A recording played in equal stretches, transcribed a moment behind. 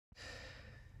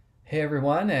Hey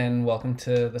everyone, and welcome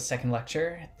to the second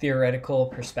lecture, Theoretical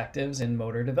Perspectives in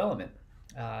Motor Development.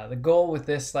 The goal with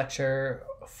this lecture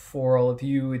for all of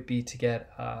you would be to get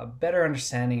a better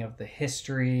understanding of the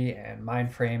history and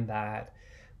mind frame that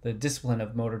the discipline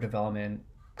of motor development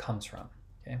comes from.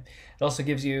 Okay? It also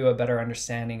gives you a better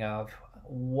understanding of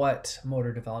what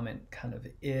motor development kind of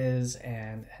is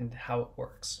and how it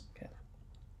works. Okay?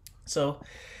 So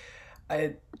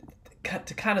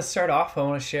to kind of start off, I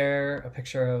want to share a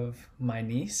picture of my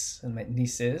niece and my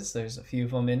nieces. There's a few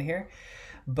of them in here,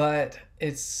 but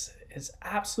it's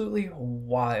absolutely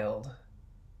wild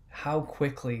how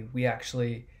quickly we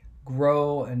actually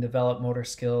grow and develop motor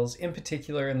skills, in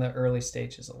particular in the early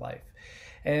stages of life.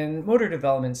 And motor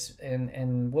developments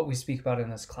and what we speak about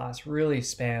in this class really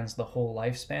spans the whole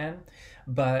lifespan.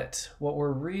 But what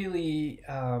we're really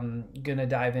going to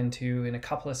dive into in a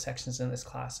couple of sections in this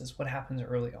class is what happens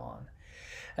early on.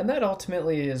 And that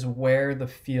ultimately is where the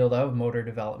field of motor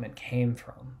development came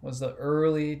from, was the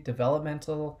early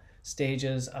developmental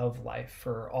stages of life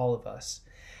for all of us.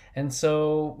 And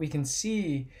so we can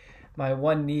see my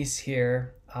one niece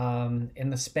here in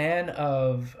the span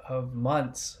of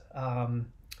months.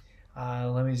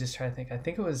 Let me just try to think. I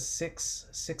think it was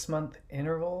 6-month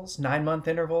intervals, 9-month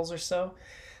intervals or so.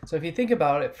 So if you think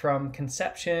about it, from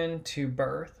conception to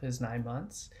birth is 9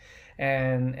 months.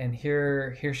 And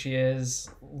here she is,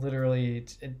 literally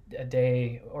a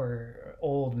day or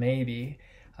old, maybe,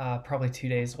 probably 2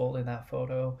 days old in that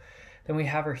photo. Then we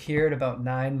have her here at about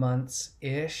 9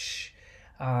 months-ish,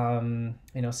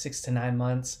 6 to 9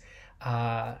 months,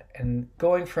 and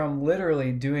going from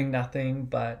literally doing nothing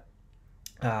but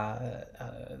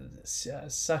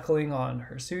suckling on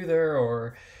her soother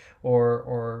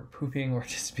or pooping or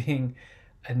just being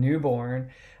a newborn,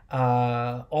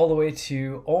 all the way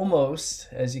to almost,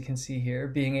 as you can see here,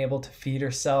 being able to feed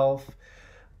herself,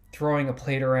 throwing a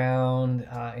plate around,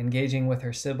 engaging with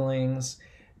her siblings,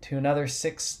 to another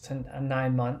 6 to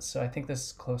 9 months. So I think this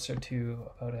is closer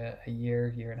to about a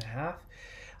year and a half.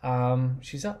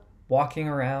 She's up, walking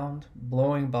around,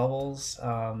 blowing bubbles,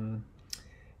 and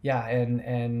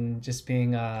just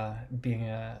being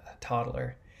a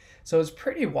toddler. So it's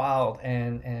pretty wild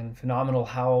and phenomenal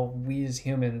how we as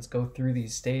humans go through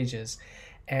these stages.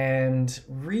 And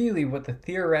really what the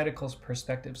theoretical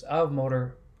perspectives of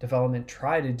motor development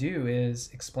try to do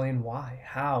is explain why,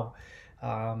 how,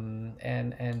 and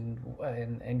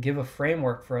give a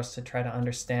framework for us to try to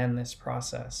understand this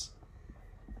process.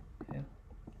 Okay.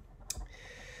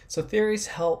 So theories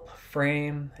help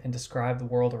frame and describe the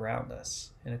world around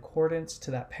us in accordance to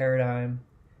that paradigm,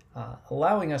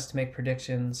 allowing us to make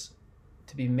predictions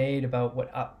to be made about what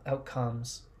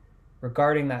outcomes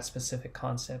regarding that specific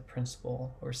concept,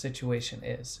 principle, or situation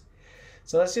is.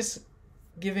 So that's just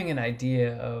giving an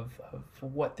idea of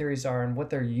what theories are and what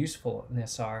their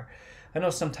usefulness are. I know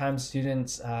sometimes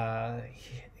students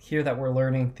hear that we're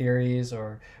learning theories,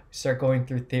 or we start going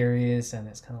through theories, and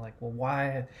it's kind of like, well,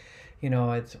 why?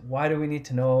 Why do we need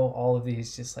to know all of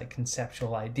these just like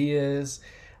conceptual ideas?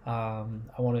 I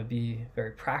want to be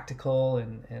very practical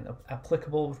and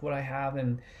applicable with what I have,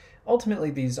 and ultimately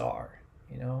these are.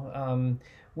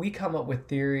 We come up with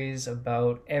theories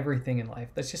about everything in life.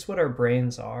 That's just what our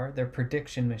brains are. They're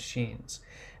prediction machines.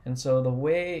 And so the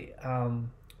way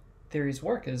theories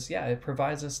work is, it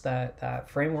provides us that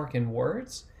framework in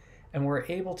words, and we're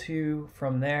able to,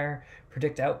 from there,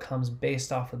 predict outcomes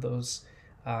based off of those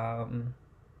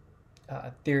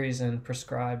theories and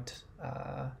prescribed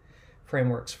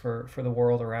frameworks for the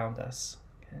world around us.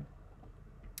 Okay.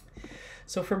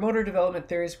 So for motor development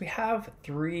theories, we have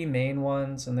 3 main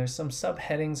ones, and there's some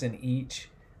subheadings in each.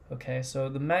 Okay, so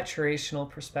the maturational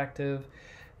perspective,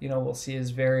 we'll see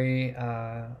is very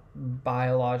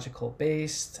biological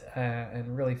based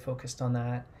and really focused on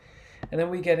that. And then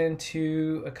we get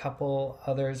into a couple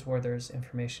others where there's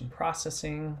information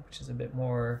processing, which is a bit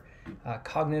more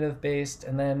cognitive based,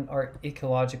 and then our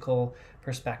ecological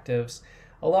perspectives,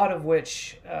 a lot of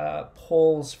which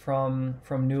pulls from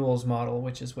Newell's model,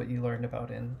 which is what you learned about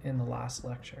in the last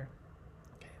lecture.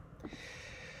 Okay.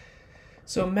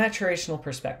 So maturational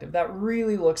perspective, that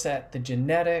really looks at the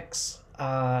genetics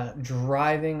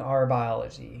driving our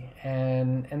biology.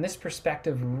 And this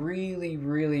perspective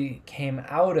really came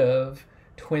out of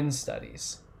twin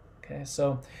studies. Okay,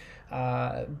 so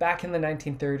back in the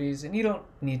 1930s, and you don't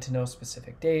need to know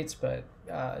specific dates, but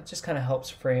it just kind of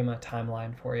helps frame a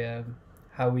timeline for you,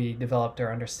 how we developed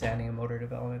our understanding of motor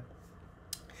development.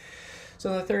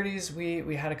 So in the 30s,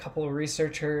 we had a couple of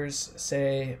researchers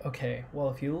say, okay,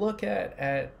 well, if you look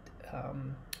at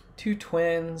 2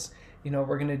 twins,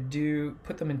 we're going to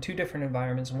put them in 2 different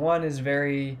environments. One is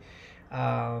very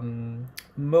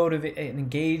motivate,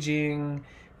 engaging,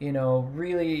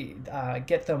 really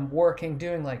get them working,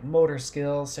 doing like motor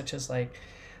skills such as like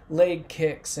leg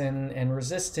kicks and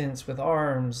resistance with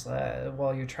arms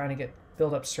while you're trying to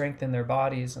build up strength in their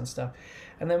bodies and stuff.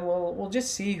 And then we'll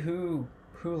just see who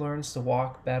learns to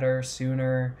walk better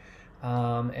sooner,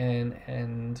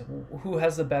 and who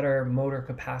has the better motor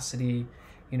capacity,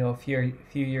 a few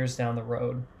years down the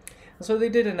road. And so they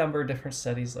did a number of different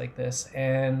studies like this,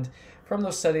 and from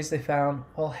those studies they found,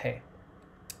 well, hey,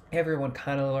 everyone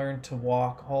kind of learned to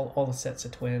walk, all the sets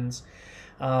of twins,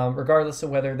 regardless of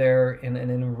whether they're in an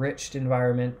enriched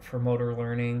environment for motor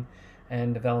learning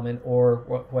and development or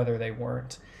whether they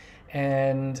weren't.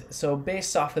 And so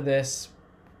based off of this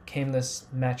came this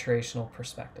maturational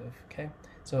perspective. Okay,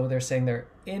 so they're saying they're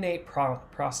innate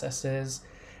processes,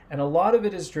 and a lot of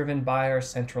it is driven by our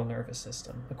central nervous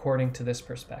system, according to this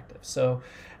perspective. So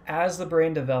as the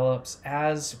brain develops,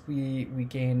 as we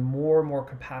gain more and more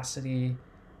capacity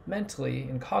mentally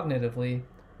and cognitively,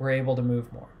 we're able to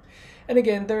move more. And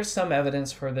again, there's some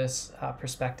evidence for this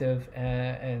perspective,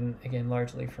 and again,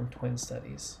 largely from twin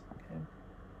studies. Okay?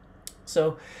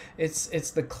 So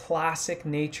it's the classic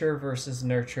nature versus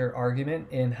nurture argument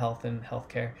in health and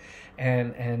healthcare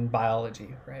and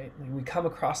biology, right? We come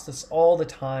across this all the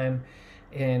time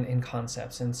in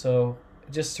concepts. And so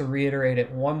just to reiterate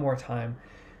it one more time,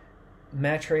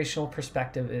 maturational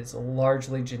perspective is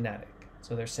largely genetic.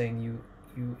 So they're saying you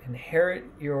inherit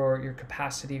your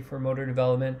capacity for motor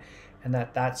development, and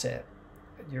that's it.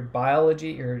 Your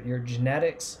biology, your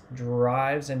genetics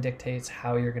drives and dictates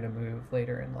how you're going to move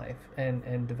later in life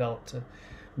and develop to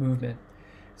movement.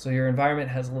 So your environment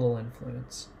has little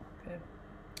influence. Okay?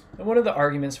 And one of the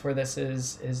arguments for this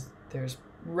is there's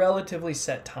relatively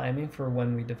set timing for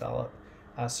when we develop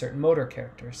certain motor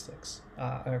characteristics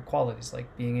or qualities,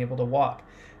 like being able to walk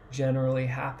generally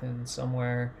happens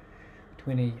somewhere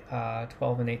between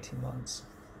 12 and 18 months.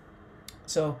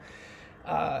 So,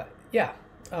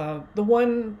 the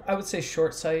one, I would say,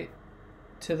 short sight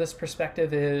to this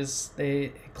perspective is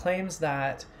it claims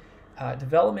that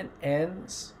development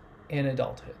ends in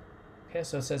adulthood. Okay,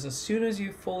 so it says as soon as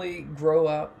you fully grow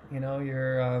up,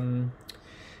 you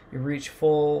reach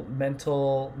full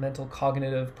mental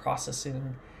cognitive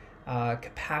processing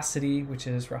capacity, which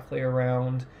is roughly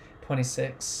around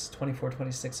 24,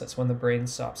 26, that's when the brain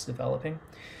stops developing.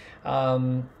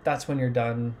 That's when you're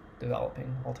done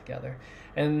developing altogether.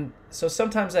 And so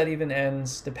sometimes that even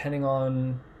ends, depending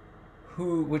on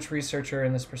which researcher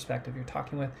in this perspective you're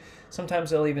talking with,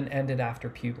 sometimes they'll even end it after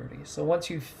puberty. So once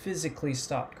you've physically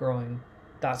stopped growing,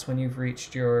 that's when you've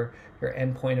reached your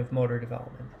end point of motor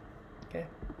development. Okay?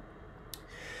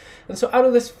 And so out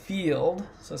of this field,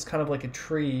 so it's kind of like a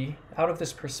tree, out of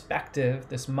this perspective,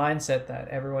 this mindset that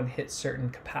everyone hits certain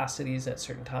capacities at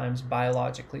certain times,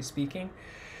 biologically speaking,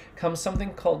 comes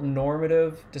something called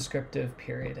normative descriptive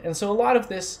period. And so a lot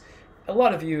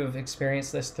of you have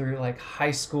experienced this through like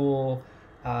high school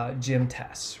gym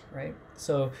tests, right?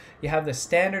 So you have the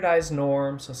standardized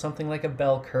norm, so something like a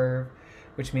bell curve,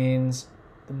 which means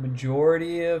the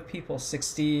majority of people,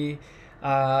 68%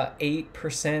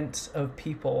 of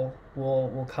people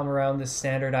will come around this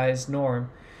standardized norm.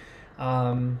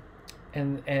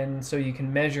 And so you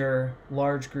can measure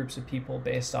large groups of people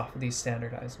based off of these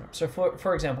standardized norms. So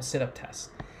for example, sit-up tests.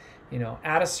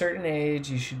 At a certain age,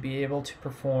 you should be able to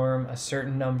perform a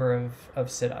certain number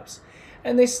of sit-ups.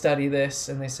 And they study this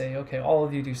and they say, okay, all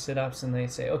of you do sit-ups, and they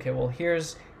say, okay, well,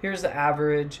 here's the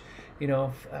average.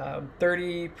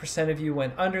 30% of you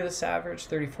went under this average,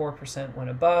 34% went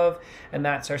above, and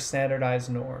that's our standardized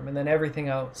norm. And then everything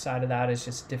outside of that is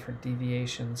just different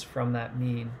deviations from that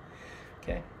mean.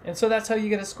 Okay, and so that's how you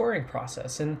get a scoring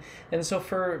process. And so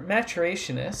for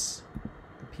maturationists,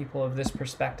 the people of this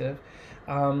perspective,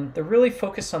 they're really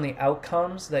focused on the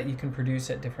outcomes that you can produce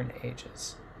at different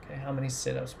ages. Okay, how many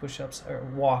sit-ups, push-ups, or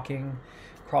walking,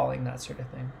 crawling, that sort of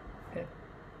thing. Okay.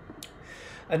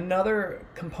 Another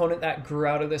component that grew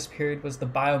out of this period was the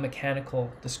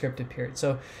biomechanical descriptive period.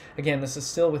 So again, this is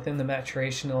still within the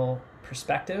maturational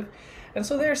perspective. And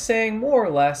so they're saying more or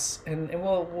less, and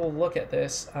we'll look at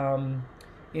this,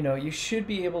 you should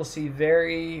be able to see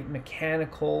very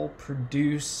mechanical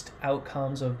produced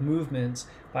outcomes of movements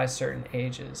by certain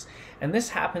ages. And this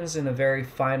happens in a very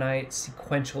finite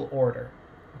sequential order.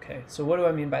 Okay, so what do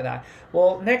I mean by that?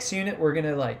 Well, next unit, we're going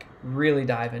to really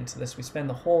dive into this. We spend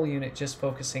the whole unit just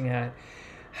focusing at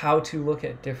how to look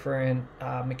at different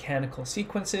mechanical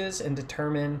sequences and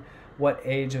determine what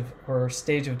age or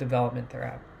stage of development they're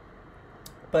at.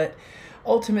 But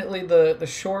ultimately, the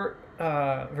short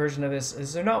version of this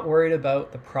is they're not worried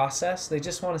about the process. They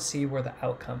just want to see where the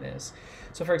outcome is.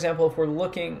 So for example, if we're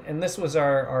looking, and this was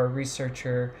our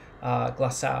researcher,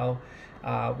 Glasow,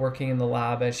 working in the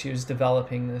lab as she was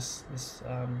developing this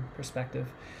perspective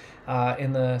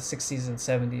in the 60s and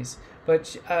 70s.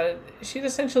 But she'd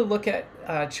essentially look at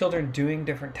children doing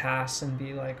different tasks and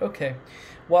be like, okay,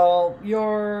 well,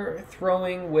 you're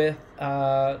throwing with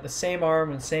the same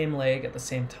arm and same leg at the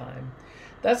same time.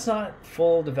 That's not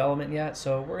full development yet,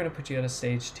 so we're going to put you at a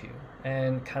stage 2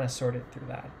 and kind of sort it through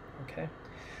that, okay?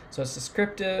 So it's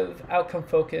descriptive, outcome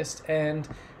focused, and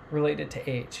related to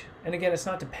age. And again, it's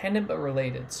not dependent, but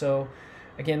related. So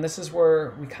again, this is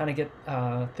where we kind of get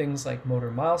things like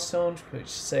motor milestones, which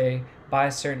say by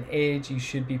a certain age, you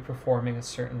should be performing a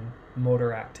certain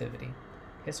motor activity.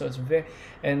 Okay, so it's very,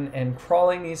 and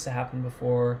crawling needs to happen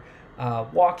before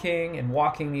walking, and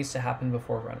walking needs to happen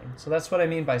before running. So that's what I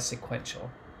mean by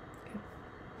sequential. Okay.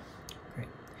 Great.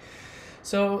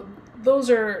 So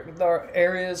those are the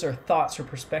areas or thoughts or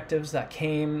perspectives that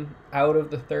came out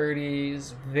of the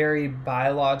 30s, very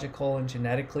biological and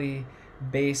genetically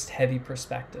based heavy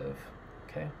perspective.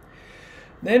 Okay.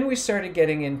 Then we started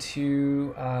getting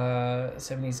into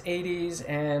 70s, 80s,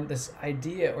 and this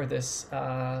idea or this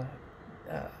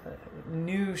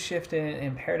new shift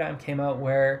in paradigm came out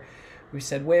where we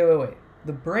said, wait.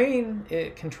 The brain,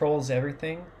 it controls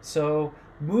everything. So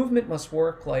movement must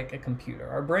work like a computer.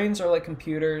 Our brains are like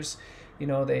computers. You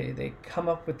know, they come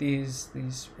up with these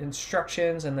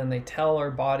instructions, and then they tell our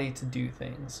body to do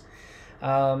things.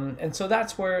 And so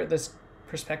that's where this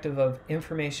perspective of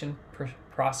information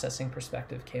processing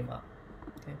perspective came up.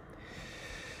 Okay.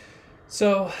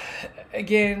 So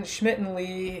again, Schmidt and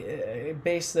Lee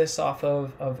based this off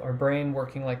of our brain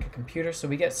working like a computer. So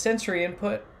we get sensory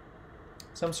input,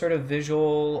 some sort of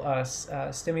visual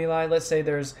stimuli. Let's say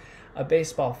there's a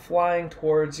baseball flying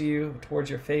towards you, towards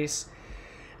your face.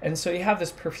 And so you have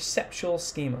this perceptual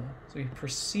schema. So you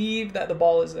perceive that the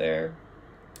ball is there.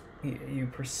 You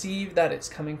perceive that it's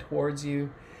coming towards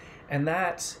you. And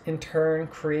that, in turn,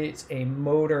 creates a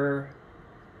motor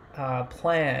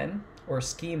plan or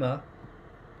schema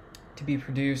to be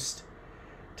produced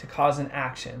to cause an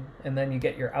action. And then you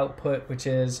get your output, which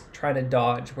is trying to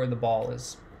dodge where the ball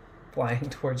is flying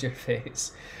towards your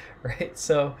face, right?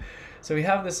 So we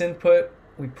have this input,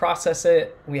 we process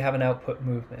it, we have an output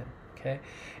movement, okay?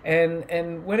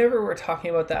 And whenever we're talking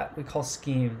about that, we call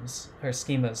schemas,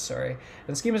 sorry.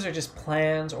 And schemas are just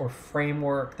plans or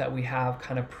framework that we have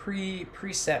kind of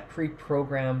preset,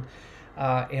 pre-programmed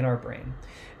in our brain.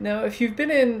 Now, if you've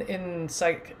been in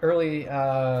early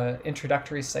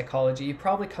introductory psychology, you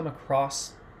probably come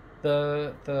across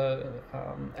the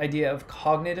idea of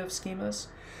cognitive schemas.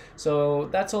 So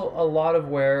that's a lot of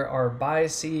where our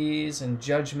biases and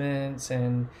judgments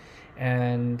and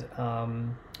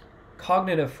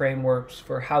cognitive frameworks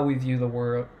for how we view the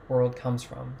world comes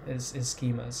from is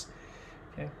schemas.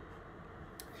 Okay.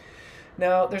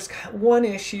 Now, there's one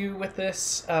issue with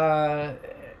this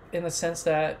in the sense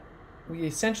that we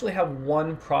essentially have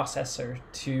one processor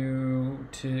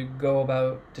to go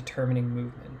about determining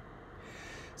movement.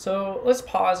 So let's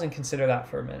pause and consider that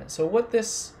for a minute. So what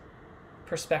this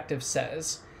perspective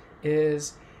says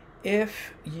is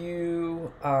if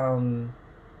you're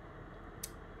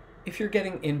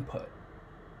getting input,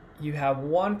 you have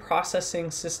one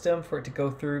processing system for it to go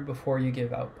through before you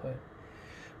give output.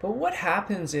 But what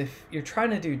happens if you're trying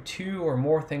to do 2 or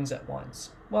more things at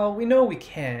once? Well, we know we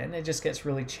can, it just gets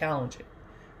really challenging.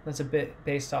 That's a bit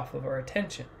based off of our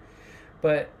attention.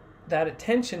 But that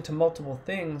attention to multiple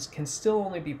things can still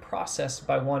only be processed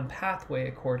by one pathway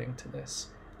according to this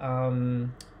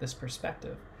this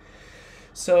perspective.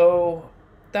 So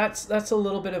that's a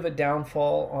little bit of a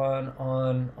downfall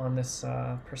on this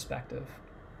perspective.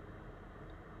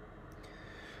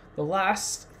 The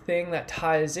last thing that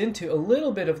ties into a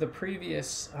little bit of the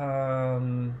previous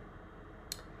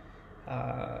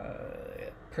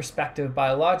perspective,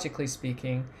 biologically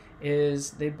speaking,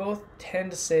 is they both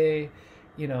tend to say,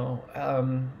 you know,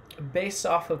 based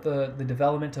off of the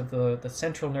development of the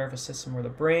central nervous system or the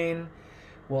brain,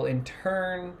 will in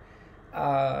turn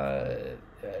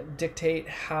dictate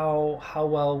how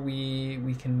well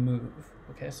we can move.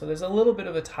 Okay, so there's a little bit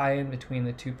of a tie-in between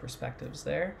the two perspectives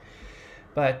there,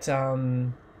 but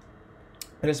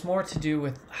it's more to do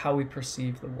with how we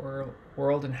perceive the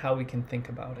world and how we can think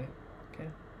about it. Okay.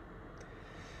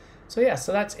 So yeah,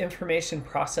 so that's information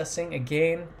processing.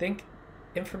 Again, think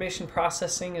information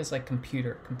processing is like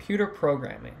computer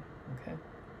programming. Okay.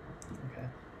 Okay.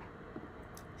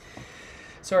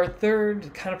 So our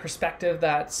third kind of perspective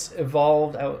that's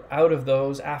evolved out of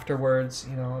those afterwards,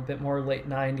 you know, a bit more late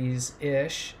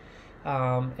 90s-ish,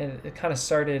 It kind of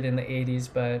started in the 80s,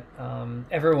 but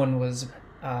everyone was,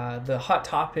 the hot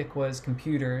topic was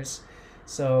computers.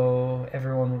 So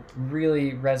everyone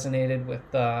really resonated with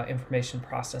the information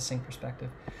processing perspective.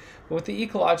 But with the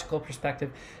ecological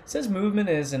perspective, it says movement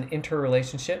is an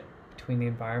interrelationship between the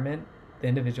environment, the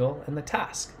individual, and the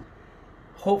task.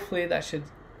 Hopefully that should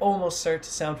almost start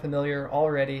to sound familiar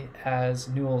already as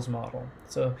Newell's model.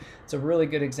 So it's a really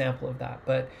good example of that.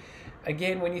 But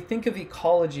again, when you think of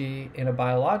ecology in a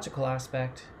biological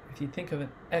aspect, if you think of an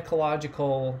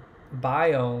ecological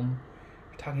biome,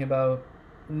 you're talking about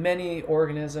many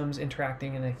organisms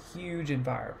interacting in a huge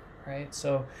environment, right?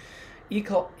 So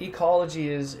ecology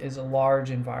is a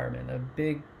large environment, a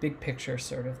big picture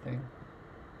sort of thing.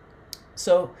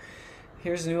 So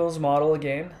here's Newell's model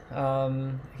again.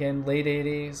 Again, late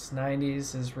 80s,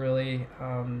 90s is really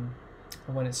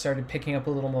when it started picking up a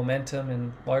little momentum,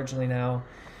 and largely now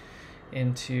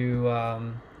into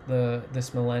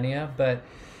this millennia. But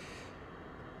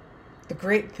the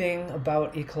great thing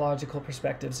about ecological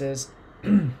perspectives is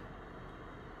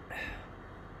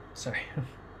sorry,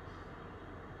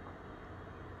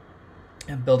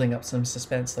 I'm building up some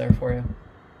suspense there for you,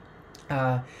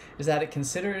 is that it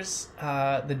considers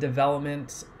the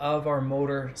development of our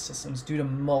motor systems due to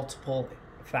multiple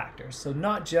factors. So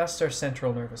not just our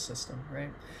central nervous system, right?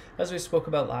 As we spoke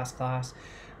about last class,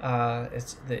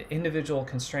 it's the individual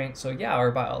constraint. So yeah,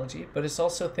 our biology, but it's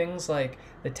also things like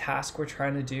the task we're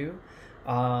trying to do,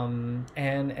 and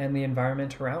the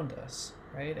environment around us,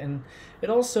 right? And it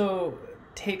also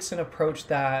takes an approach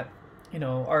that, you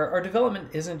know, our development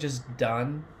isn't just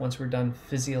done once we're done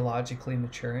physiologically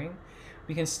maturing.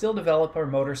 We can still develop our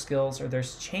motor skills, or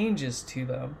there's changes to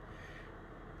them,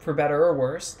 for better or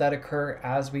worse, that occur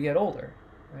as we get older,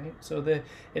 right? So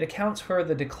it accounts for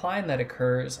the decline that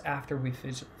occurs after we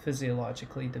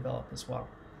physiologically develop as well.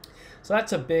 So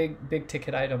that's a big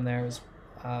ticket item there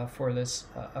for this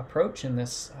approach and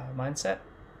this mindset.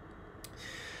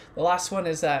 The last one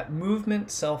is that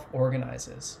movement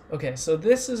self-organizes. Okay, so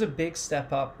this is a big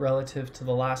step up relative to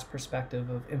the last perspective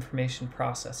of information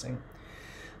processing.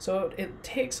 So it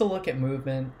takes a look at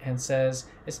movement and says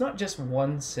it's not just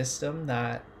one system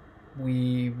that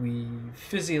we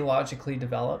physiologically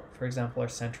develop, for example, our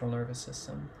central nervous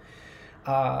system,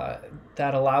 that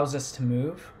allows us to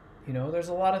move. You know, there's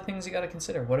a lot of things you got to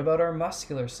consider. What about our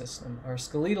muscular system, our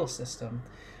skeletal system,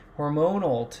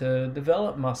 hormonal to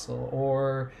develop muscle,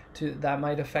 or that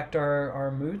might affect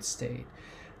our mood state.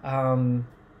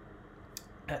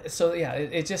 So yeah,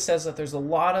 it just says that there's a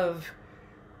lot of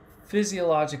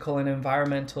physiological and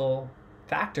environmental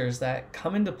factors that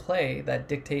come into play that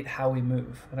dictate how we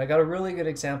move. And I got a really good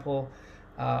example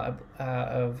of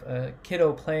a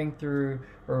kiddo playing through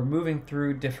or moving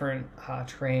through different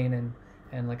terrain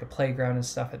and like a playground and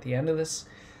stuff at the end of this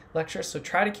lecture. So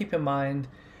try to keep in mind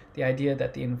the idea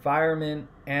that the environment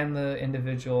and the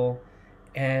individual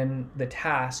and the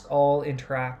task all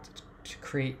interact to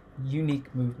create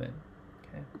unique movement.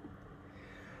 Okay.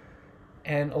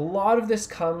 And a lot of this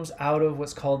comes out of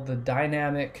what's called the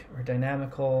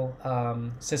dynamical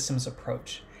systems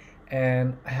approach.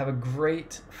 And I have a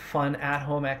great fun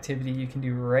at-home activity you can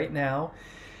do right now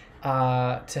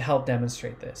to help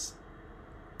demonstrate this.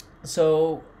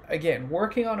 So again,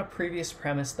 working on a previous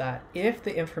premise that if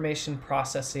the information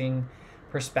processing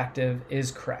perspective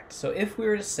is correct, so if we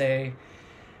were to say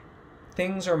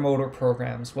things are motor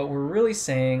programs, what we're really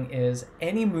saying is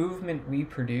any movement we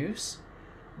produce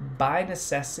by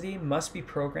necessity must be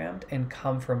programmed and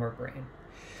come from our brain.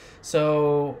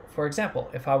 So for example,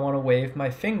 if I want to wave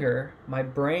my finger, my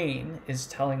brain is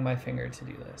telling my finger to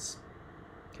do this.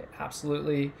 Okay,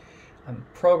 absolutely. I'm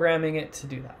programming it to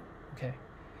do that. Okay.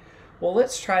 Well,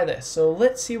 let's try this. So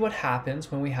let's see what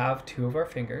happens when we have two of our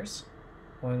fingers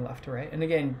going left to right. And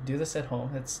again, do this at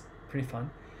home. It's pretty fun.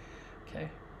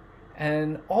 Okay.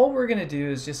 And all we're going to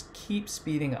do is just keep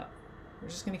speeding up. We're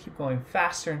just going to keep going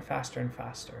faster and faster and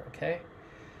faster. Okay.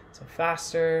 So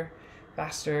faster,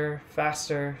 faster,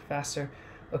 faster, faster.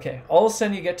 Okay. All of a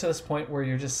sudden you get to this point where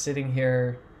you're just sitting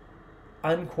here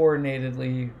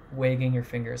uncoordinatedly wagging your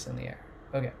fingers in the air.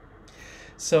 Okay.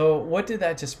 So what did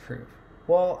that just prove?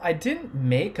 Well, I didn't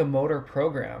make a motor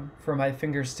program for my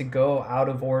fingers to go out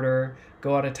of order,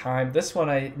 go out of time. This one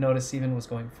I noticed even was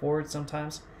going forward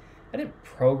sometimes. I didn't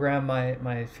program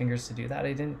my fingers to do that.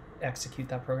 I didn't execute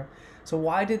that program. So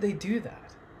why did they do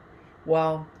that?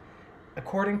 Well,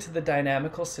 according to the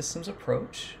dynamical systems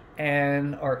approach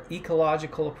and our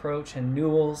ecological approach and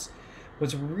Newell's,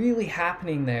 what's really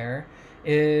happening there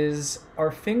is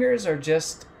our fingers are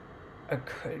just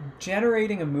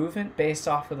generating a movement based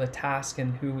off of the task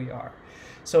and who we are.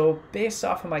 So based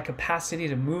off of my capacity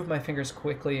to move my fingers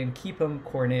quickly and keep them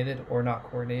coordinated or not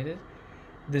coordinated,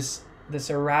 this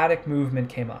erratic movement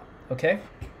came up, okay?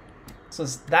 So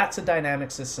that's a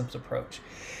dynamic systems approach.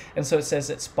 And so it says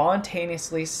it's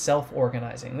spontaneously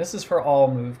self-organizing. This is for all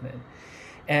movement.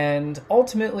 And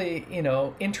ultimately, you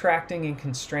know, interacting in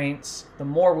constraints, the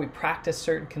more we practice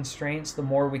certain constraints, the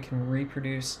more we can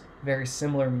reproduce very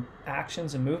similar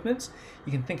actions and movements.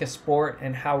 You can think of sport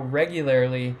and how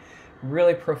regularly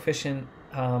really proficient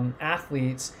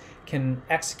athletes can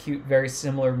execute very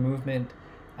similar movement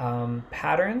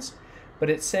patterns, but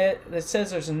it says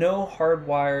there's no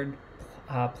hardwired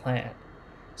plan.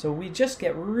 So we just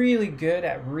get really good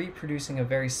at reproducing a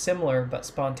very similar but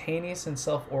spontaneous and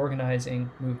self-organizing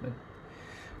movement.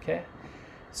 Okay,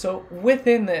 so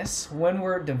within this, when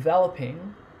we're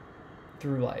developing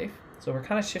through life, so we're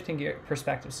kind of shifting gear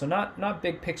perspective. So not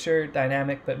big picture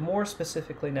dynamic, but more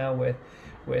specifically now with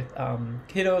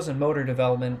kiddos and motor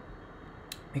development,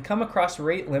 we come across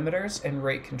rate limiters and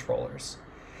rate controllers.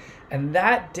 And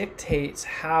that dictates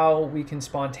how we can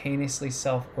spontaneously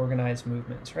self-organize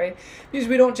movements, right? Because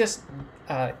we don't just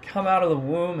come out of the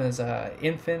womb as an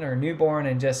infant or newborn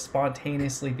and just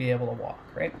spontaneously be able to walk,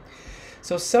 right?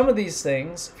 So some of these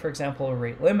things, for example, a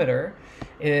rate limiter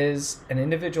is an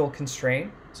individual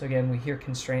constraint. So again, we hear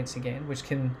constraints again, which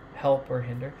can help or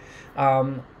hinder.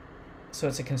 So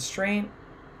it's a constraint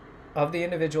of the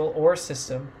individual or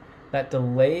system that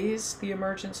delays the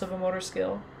emergence of a motor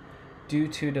skill due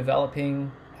to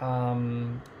developing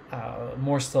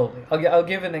more slowly. I'll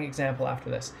give an example after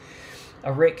this.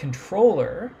 A rate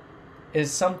controller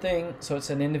is something, so it's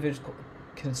an individual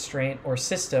constraint or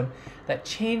system that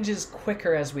changes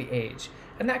quicker as we age.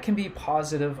 And that can be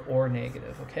positive or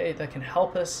negative, okay? That can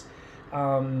help us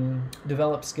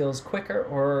develop skills quicker,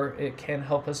 or it can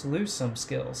help us lose some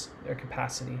skills or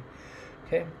capacity,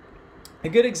 okay? A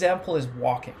good example is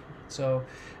walking. So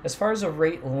as far as a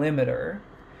rate limiter,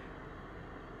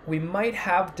 we might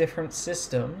have different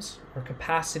systems or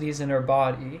capacities in our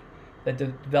body that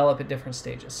develop at different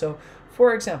stages. So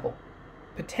for example,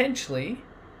 potentially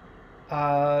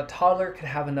a toddler could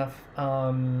have enough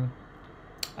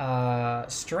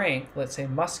strength, let's say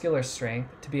muscular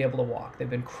strength, to be able to walk. They've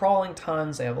been crawling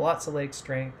tons, they have lots of leg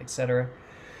strength, etc.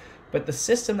 But the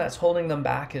system that's holding them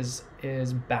back is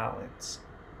balance.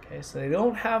 Okay, so they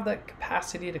don't have that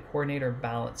capacity to coordinate or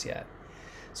balance yet.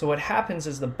 So what happens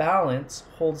is the balance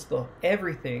holds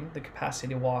everything, the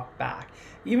capacity to walk, back,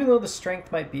 even though the strength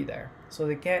might be there. So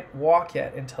they can't walk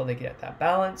yet until they get that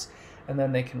balance, and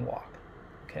then they can walk.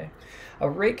 Okay, a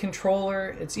rate controller,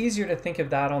 it's easier to think of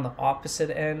that on the opposite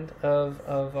end of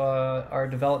our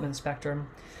development spectrum.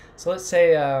 So let's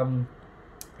say an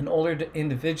older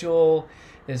individual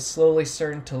is slowly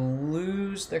starting to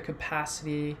lose their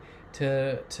capacity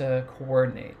to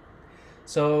coordinate.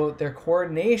 So their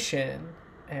coordination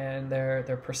and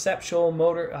their perceptual,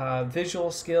 motor, visual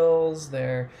skills,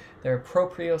 their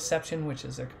proprioception, which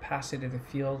is their capacity to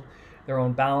feel their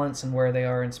own balance and where they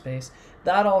are in space,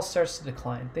 that all starts to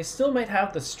decline. They still might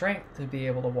have the strength to be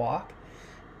able to walk,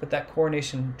 but that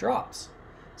coordination drops.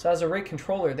 So as a rate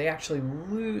controller, they actually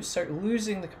start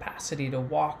losing the capacity to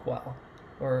walk well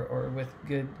or with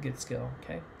good skill,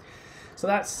 okay? So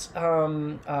that's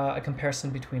a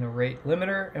comparison between a rate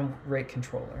limiter and rate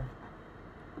controller.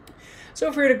 So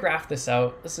if we were to graph this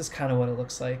out, this is kind of what it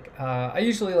looks like. I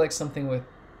usually like something with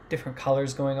different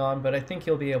colors going on, but I think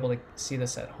you'll be able to see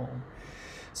this at home.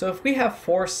 So if we have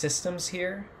 4 systems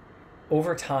here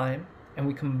over time, and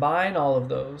we combine all of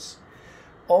those,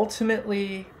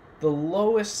 ultimately the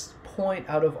lowest point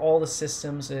out of all the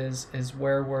systems is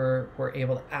where we're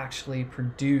able to actually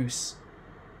produce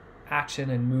action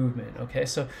and movement. Okay,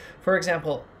 so for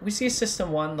example, we see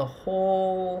system 1, the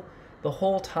whole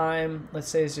time, let's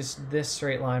say, is just this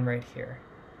straight line right here.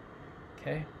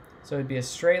 Okay, so it'd be a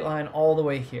straight line all the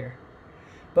way here.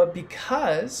 But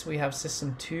because we have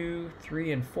system 2,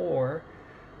 3, and 4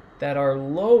 that are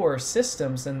lower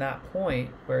systems than that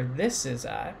point where this is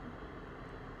at,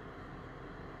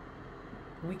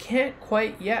 we can't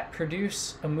quite yet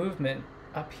produce a movement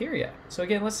up here yet. So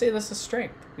again, let's say this is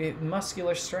strength. We have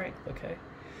muscular strength, okay?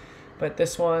 But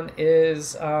this one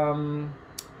is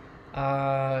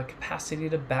capacity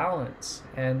to balance,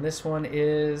 and this one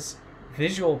is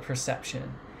visual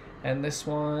perception, and this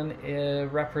one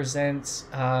represents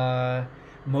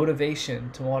motivation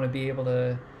to want to be able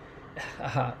to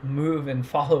move and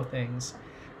follow things.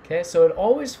 Okay, so it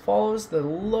always follows the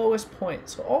lowest point.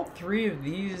 So all 3 of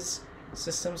these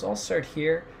systems all start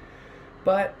here,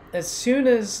 but as soon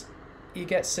as you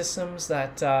get systems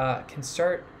that can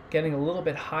start getting a little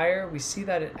bit higher, we see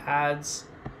that it adds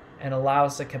and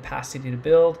allows the capacity to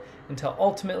build until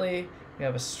ultimately we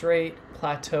have a straight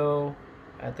plateau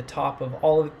at the top of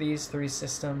all of these three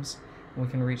systems, and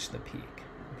we can reach the peak.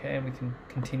 Okay, and we can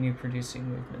continue producing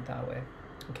movement that way.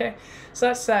 Okay, so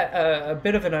that's a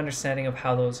bit of an understanding of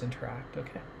how those interact.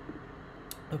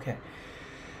 Okay.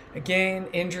 Again,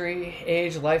 injury,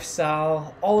 age,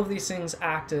 lifestyle, all of these things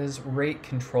act as rate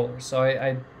controllers. So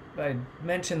I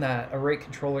mentioned that a rate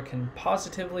controller can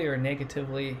positively or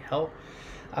negatively help.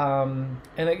 And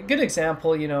a good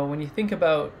example, when you think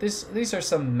about this, these are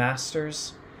some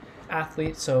masters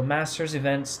athletes. So masters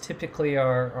events typically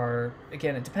are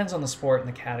again, it depends on the sport and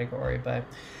the category, but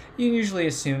you usually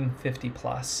assume 50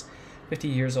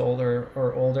 years old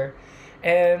or older.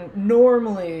 And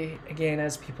normally, again,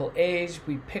 as people age,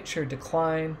 we picture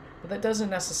decline, but that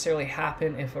doesn't necessarily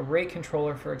happen if a rate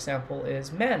controller, for example,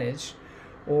 is managed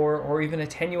or even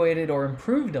attenuated or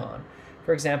improved on.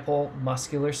 For example,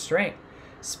 muscular strength,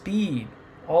 speed,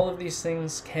 all of these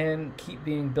things can keep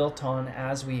being built on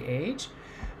as we age,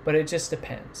 but it just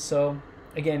depends. So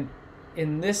again,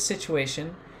 in this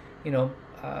situation,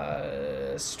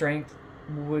 strength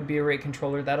would be a rate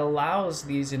controller that allows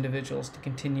these individuals to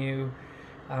continue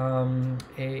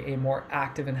a more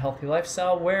active and healthy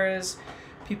lifestyle, whereas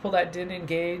people that didn't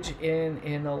engage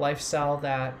in a lifestyle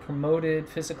that promoted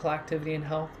physical activity and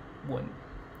health wouldn't.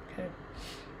 Okay.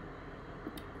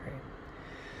 Great.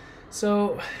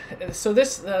 So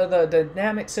this the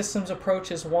dynamic systems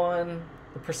approach is one.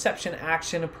 The perception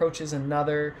action approach is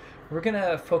another. We're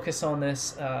gonna focus on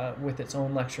this with its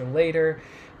own lecture later,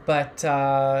 but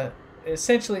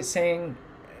essentially it's saying,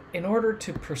 in order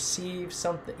to perceive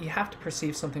something, you have to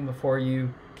perceive something before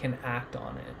you can act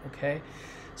on it, okay?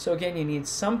 So again, you need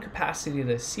some capacity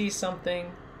to see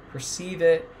something, perceive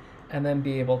it, and then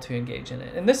be able to engage in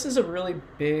it. And this is a really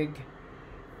big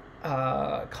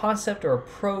concept or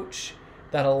approach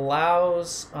that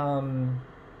allows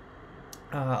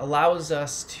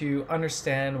us to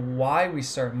understand why we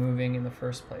start moving in the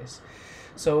first place.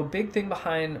 So a big thing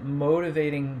behind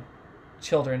motivating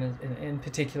children, in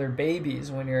particular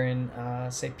babies, when you're in,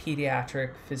 say,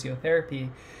 pediatric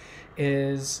physiotherapy,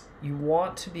 is you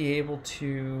want to be able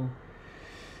to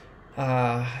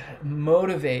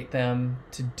motivate them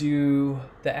to do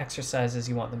the exercises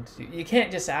you want them to do. You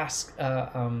can't just ask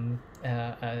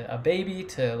a baby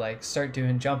to start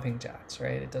doing jumping jacks,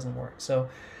 right? It doesn't work. So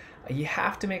you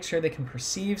have to make sure they can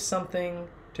perceive something,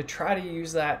 to try to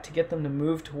use that to get them to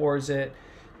move towards it,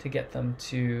 to get them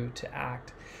to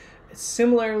act.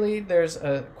 Similarly, there's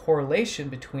a correlation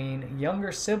between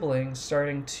younger siblings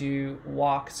starting to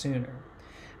walk sooner.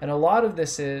 And a lot of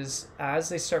this is as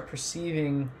they start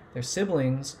perceiving their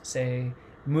siblings, say,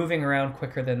 moving around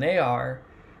quicker than they are,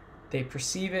 they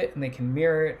perceive it and they can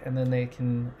mirror it, and then they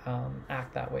can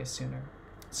act that way sooner.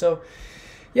 So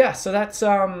yeah, so that's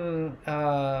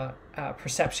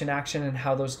perception action and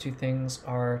how those two things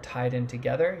are tied in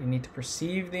together. You need to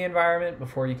perceive the environment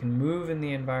before you can move in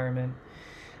the environment.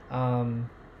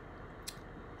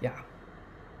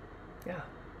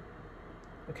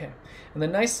 Okay. And the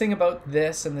nice thing about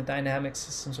this and the dynamic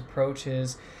systems approach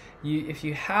is if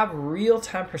you have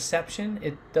real-time perception,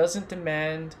 it doesn't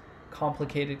demand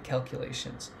complicated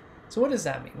calculations. So what does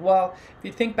that mean? Well, if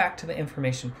you think back to the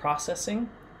information processing,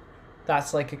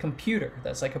 that's like a computer,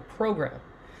 that's like a program.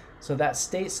 So that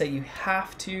states that you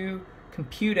have to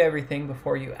compute everything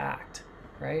before you act,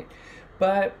 right?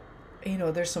 But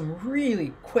there's some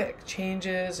really quick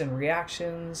changes and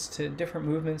reactions to different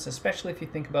movements, especially if you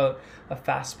think about a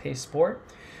fast-paced sport,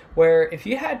 where if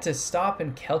you had to stop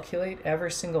and calculate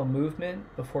every single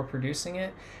movement before producing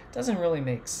it, it doesn't really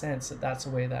make sense that that's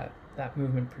the way that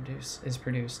movement is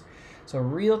produced. So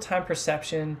real-time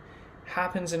perception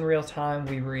happens in real time.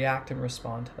 We react and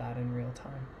respond to that in real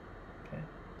time. Okay.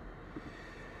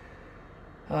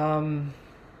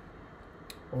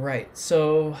 Right.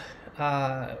 So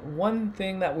one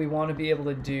thing that we want to be able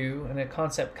to do, and a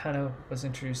concept kind of was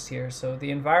introduced here, so the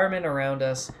environment around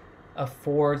us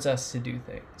affords us to do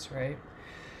things, right?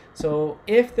 So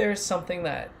if there's something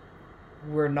that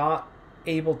we're not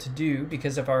able to do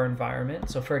because of our environment,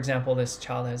 so for example, this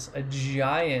child has a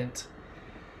giant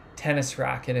tennis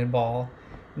racket and ball,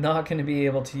 not going to be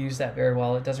able to use that very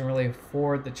well. It doesn't really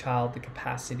afford the child the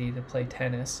capacity to play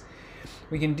tennis.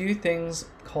 We can do things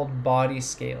called body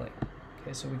scaling.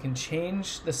 Okay, so we can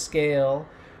change the scale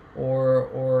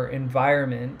or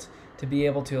environment to be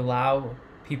able to allow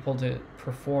people to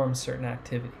perform certain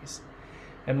activities.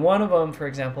 And one of them, for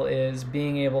example, is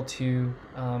being able to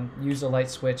use a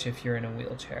light switch if you're in a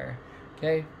wheelchair.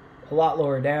 Okay, a lot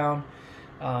lower down.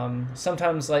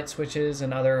 Sometimes light switches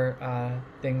and other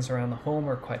things around the home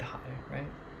are quite high, right?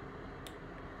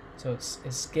 So it's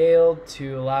scaled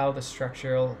to allow the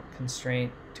structural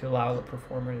constraint to allow the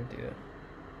performer to do it.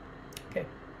 Okay.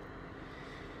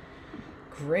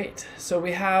 Great. So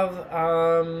we have,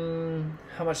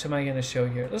 how much am I going to show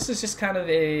here? This is just kind of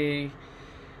a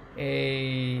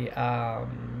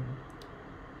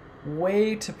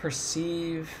way to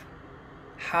perceive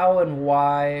how and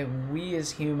why we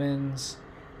as humans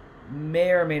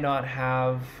may or may not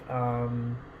have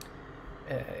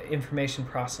information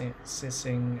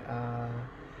processing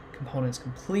components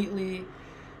completely.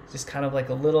 Just kind of like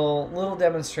a little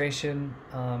demonstration.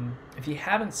 If you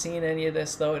haven't seen any of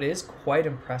this, though, it is quite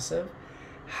impressive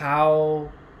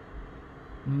how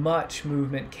much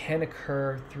movement can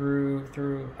occur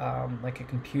through like a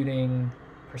computing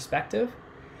perspective.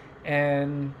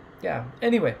 And yeah,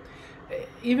 anyway,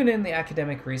 even in the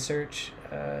academic research,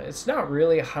 it's not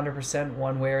really 100%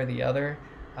 one way or the other.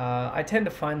 I tend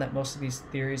to find that most of these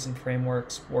theories and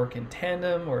frameworks work in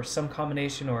tandem or some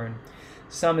combination, or in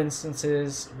some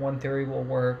instances one theory will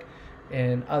work,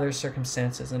 in other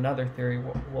circumstances another theory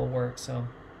will work. So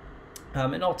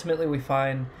and ultimately we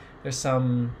find there's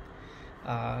some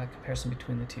comparison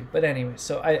between the two. But anyway,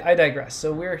 so I digress.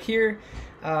 So we're here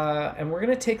and we're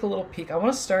going to take a little peek. I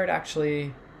want to start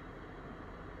actually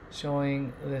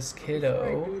showing this kiddo.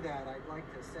 Before I do that, I'd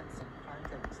like to set some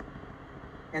context.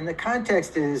 And the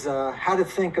context is how to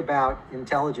think about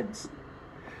intelligence.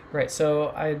 Right. So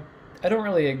I don't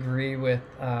really agree with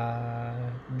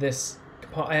this.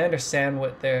 I understand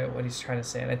what he's trying to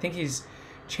say, and I think he's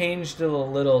changed it a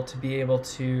little to be able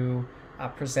to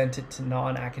present it to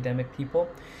non-academic people.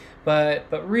 But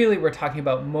really, we're talking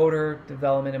about motor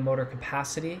development and motor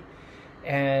capacity,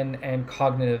 and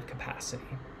cognitive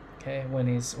capacity. Okay, when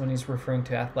he's referring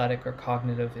to athletic or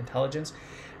cognitive intelligence.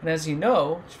 And as you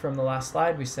know from the last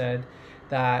slide, we said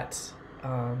that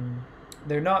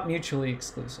they're not mutually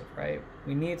exclusive, right?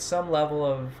 We need some level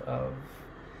of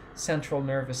central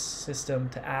nervous system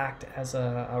to act as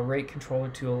a rate controller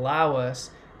to allow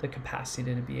us the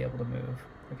capacity to be able to move.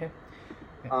 Okay.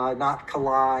 Not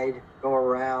collide, go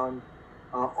around.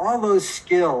 All those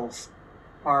skills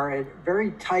are a very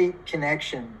tight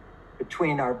connection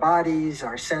between our bodies,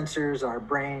 our sensors, our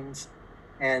brains,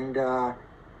 and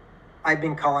I've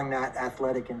been calling that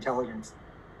athletic intelligence.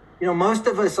 You know, most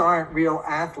of us aren't real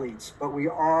athletes, but we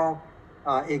all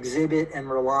exhibit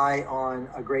and rely on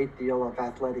a great deal of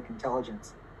athletic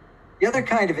intelligence. The other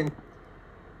kind of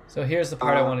so here's the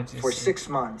part I wanted to for see. 6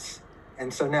 months,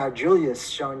 and so now Julius,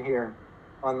 shown here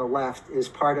on the left, is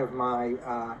part of my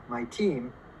my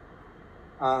team,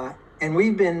 and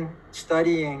we've been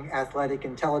studying athletic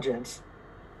intelligence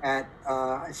at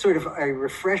sort of a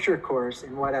refresher course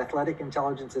in what athletic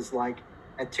intelligence is like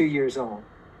at 2 years old.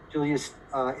 Julius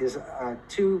is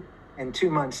 2 and 2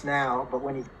 months now, but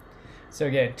when he... So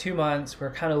again, 2 months,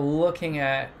 we're kind of looking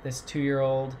at this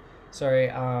 2-year-old,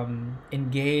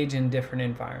 engage in different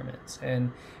environments.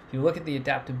 And if you look at the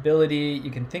adaptability,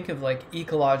 you can think of like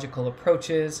ecological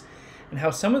approaches, and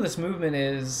how some of this movement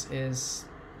is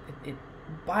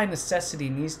by necessity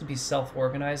needs to be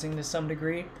self-organizing to some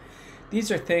degree.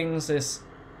 These are things this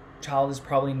child has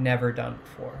probably never done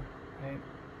before, right?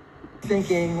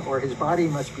 Thinking, or his body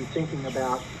must be thinking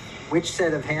about which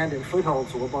set of hand and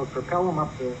footholds will both propel him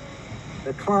up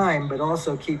the climb, but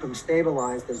also keep him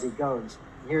stabilized as he goes.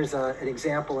 Here's an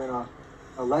example in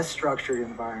a less structured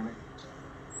environment.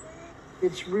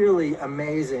 It's really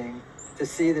amazing to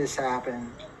see this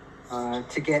happen,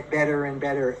 to get better and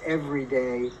better every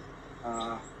day.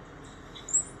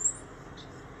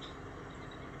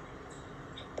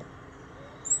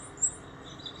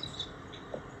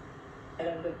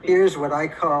 Here's what I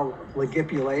call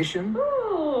ligipulation.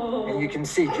 And you can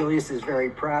see Julius is very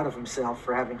proud of himself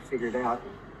for having figured out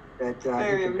that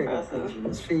he can pick up things with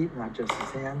his feet, not just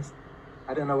his hands.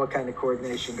 I don't know what kind of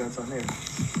coordination goes on there.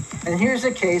 And here's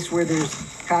a case where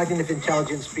there's cognitive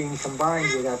intelligence being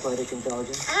combined with athletic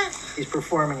intelligence. He's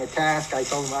performing a task. I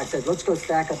said, let's go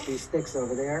stack up these sticks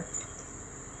over there.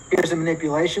 Here's a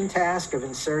manipulation task of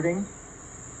inserting,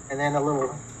 and then a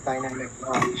little dynamic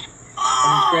launch.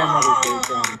 And his grandmother's very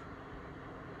proud.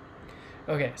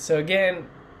 Okay, so again,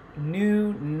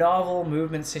 new novel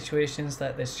movement situations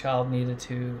that this child needed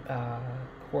to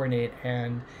coordinate.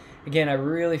 And again, I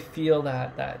really feel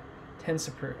that tends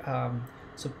to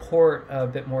support a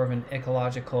bit more of an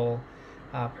ecological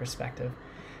perspective.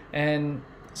 And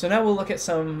so now we'll look at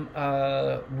some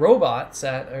robots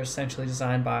that are essentially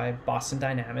designed by Boston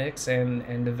Dynamics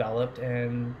and developed,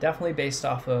 and definitely based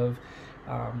off of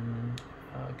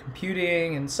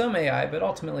computing and some AI, but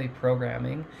ultimately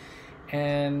programming.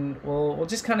 and we'll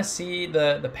just kind of see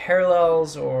the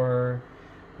parallels or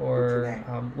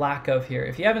lack of here.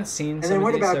 If you haven't seen some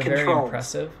of these, they're very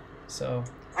impressive. So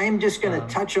I am just going to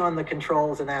touch on the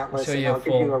controls in Atlas, and I'll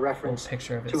give you a reference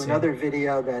to another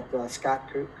video that Scott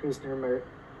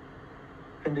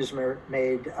Kundersmer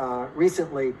made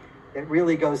recently that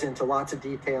really goes into lots of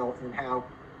detail in how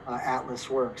Atlas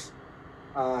works.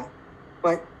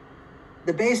 But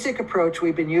the basic approach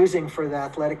we've been using for the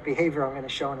athletic behavior I'm going to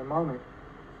show in a moment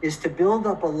is to build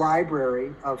up a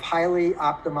library of highly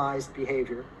optimized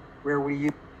behavior where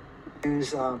we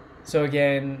use... So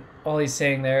again, all he's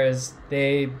saying there is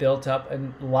they built up a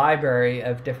library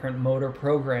of different motor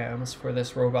programs for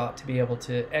this robot to be able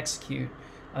to execute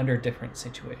under different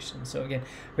situations. So again,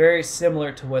 very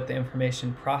similar to what the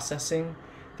information processing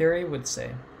theory would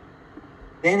say.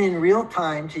 Then in real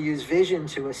time, to use vision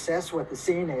to assess what the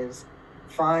scene is,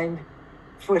 find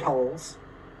footholds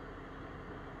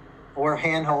or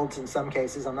handholds in some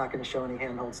cases. I'm not going to show any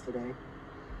handholds today.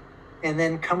 And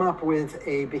then come up with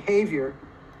a behavior.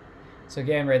 So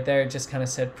again, right there, it just kind of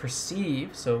said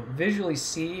perceive. So visually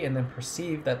see and then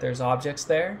perceive that there's objects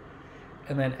there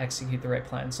and then execute the right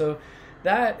plan. So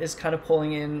that is kind of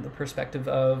pulling in the perspective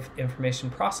of information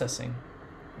processing,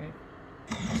 right?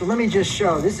 So let me just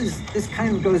show. This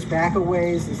kind of goes back a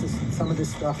ways. Some of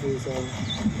this stuff is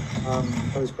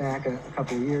goes back a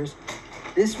couple of years.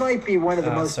 This might be one of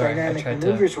the most dynamic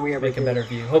maneuvers we ever did. Make a better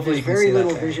view. Hopefully you can see that. There's very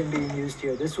little vision being used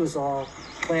here. This was all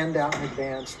planned out in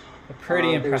advance.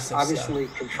 Pretty impressive There's obviously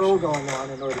control going on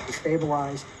in order to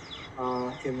stabilize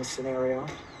in the scenario.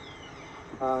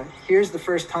 Here's the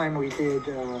first time we did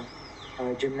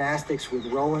gymnastics with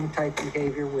rolling type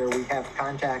behavior, where we have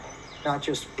contact not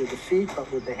just with the feet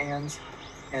but with the hands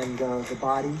and the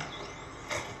body.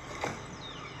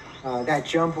 That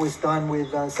jump was done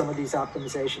with some of these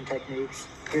optimization techniques.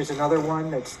 Here's another one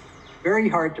that's very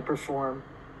hard to perform,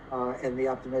 and the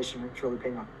optimization is really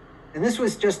paying off. And this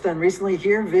was just done recently.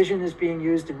 Here, vision is being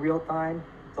used in real time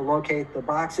to locate the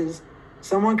boxes.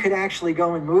 Someone could actually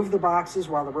go and move the boxes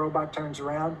while the robot turns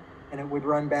around, and it would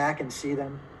run back and see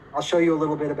them. I'll show you a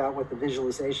little bit about what the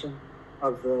visualization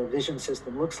of the vision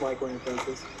system looks like when it does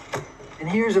this. And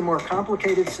here's a more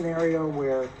complicated scenario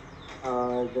where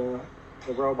the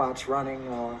robot's running,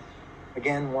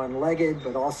 again, one-legged,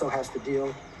 but also has to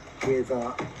deal with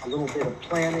a little bit of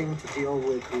planning to deal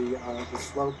with the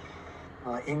slope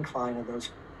incline of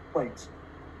those plates.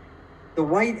 The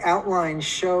white outlines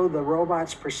show the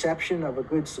robot's perception of a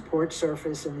good support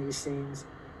surface in these scenes.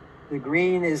 The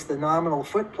green is the nominal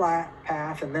foot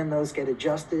path, and then those get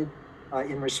adjusted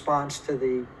in response to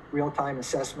the real-time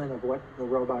assessment of what the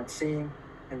robot's seeing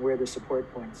and where the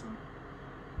support points are.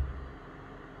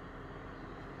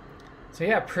 So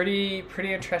yeah, pretty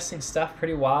interesting stuff,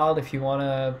 pretty wild. If you want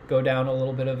to go down a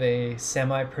little bit of a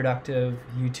semi-productive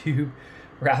YouTube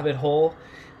rabbit hole,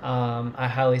 I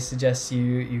highly suggest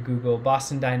you Google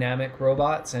Boston Dynamic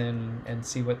robots and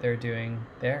see what they're doing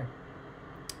there.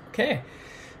 Okay,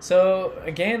 so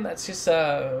again, that's just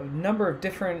a number of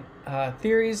different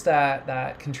theories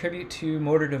that contribute to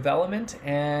motor development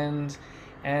and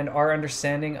our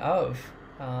understanding of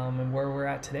and where we're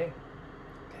at today.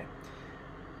 Okay,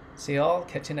 see y'all.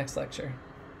 Catch you next lecture.